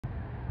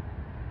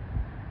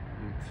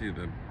See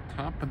the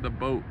top of the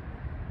boat,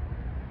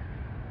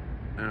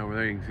 and over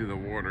there you can see the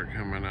water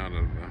coming out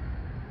of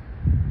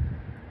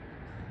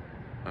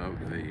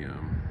the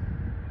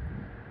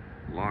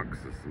lock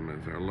system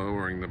as they're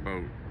lowering the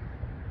boat.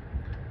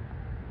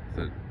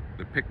 It's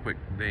the Pickwick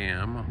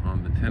Dam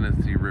on the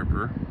Tennessee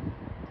River.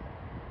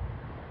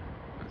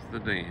 That's the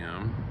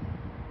dam.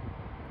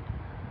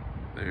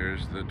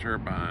 There's the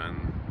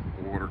turbine,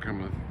 water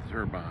coming with the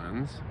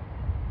turbines.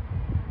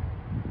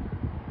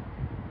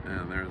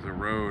 And there's a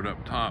road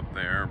up top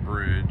there, a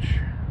bridge.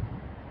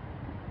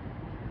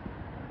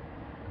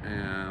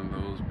 And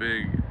those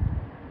big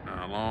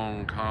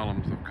long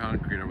columns of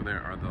concrete over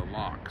there are the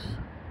locks.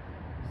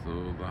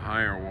 So the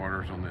higher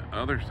water's on the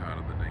other side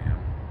of the dam.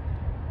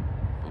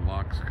 The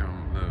locks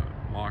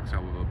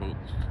out of the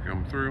boats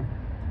come through.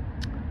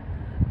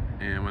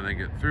 And when they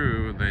get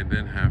through, they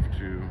then have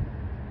to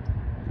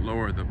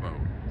lower the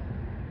boat.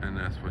 And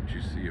that's what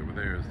you see over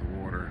there is the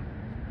water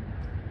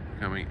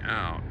coming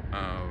out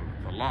of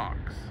the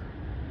locks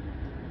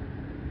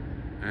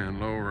and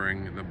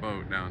lowering the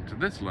boat down to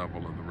this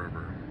level of the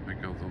river,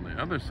 because on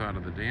the other side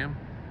of the dam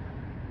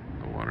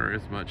the water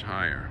is much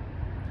higher.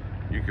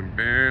 You can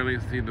barely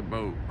see the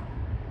boat,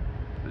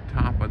 the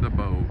top of the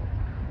boat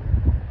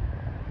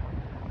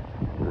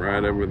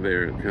right over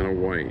there. It's kind of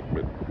white,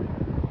 but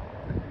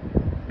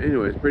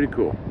anyway, it's pretty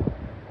cool.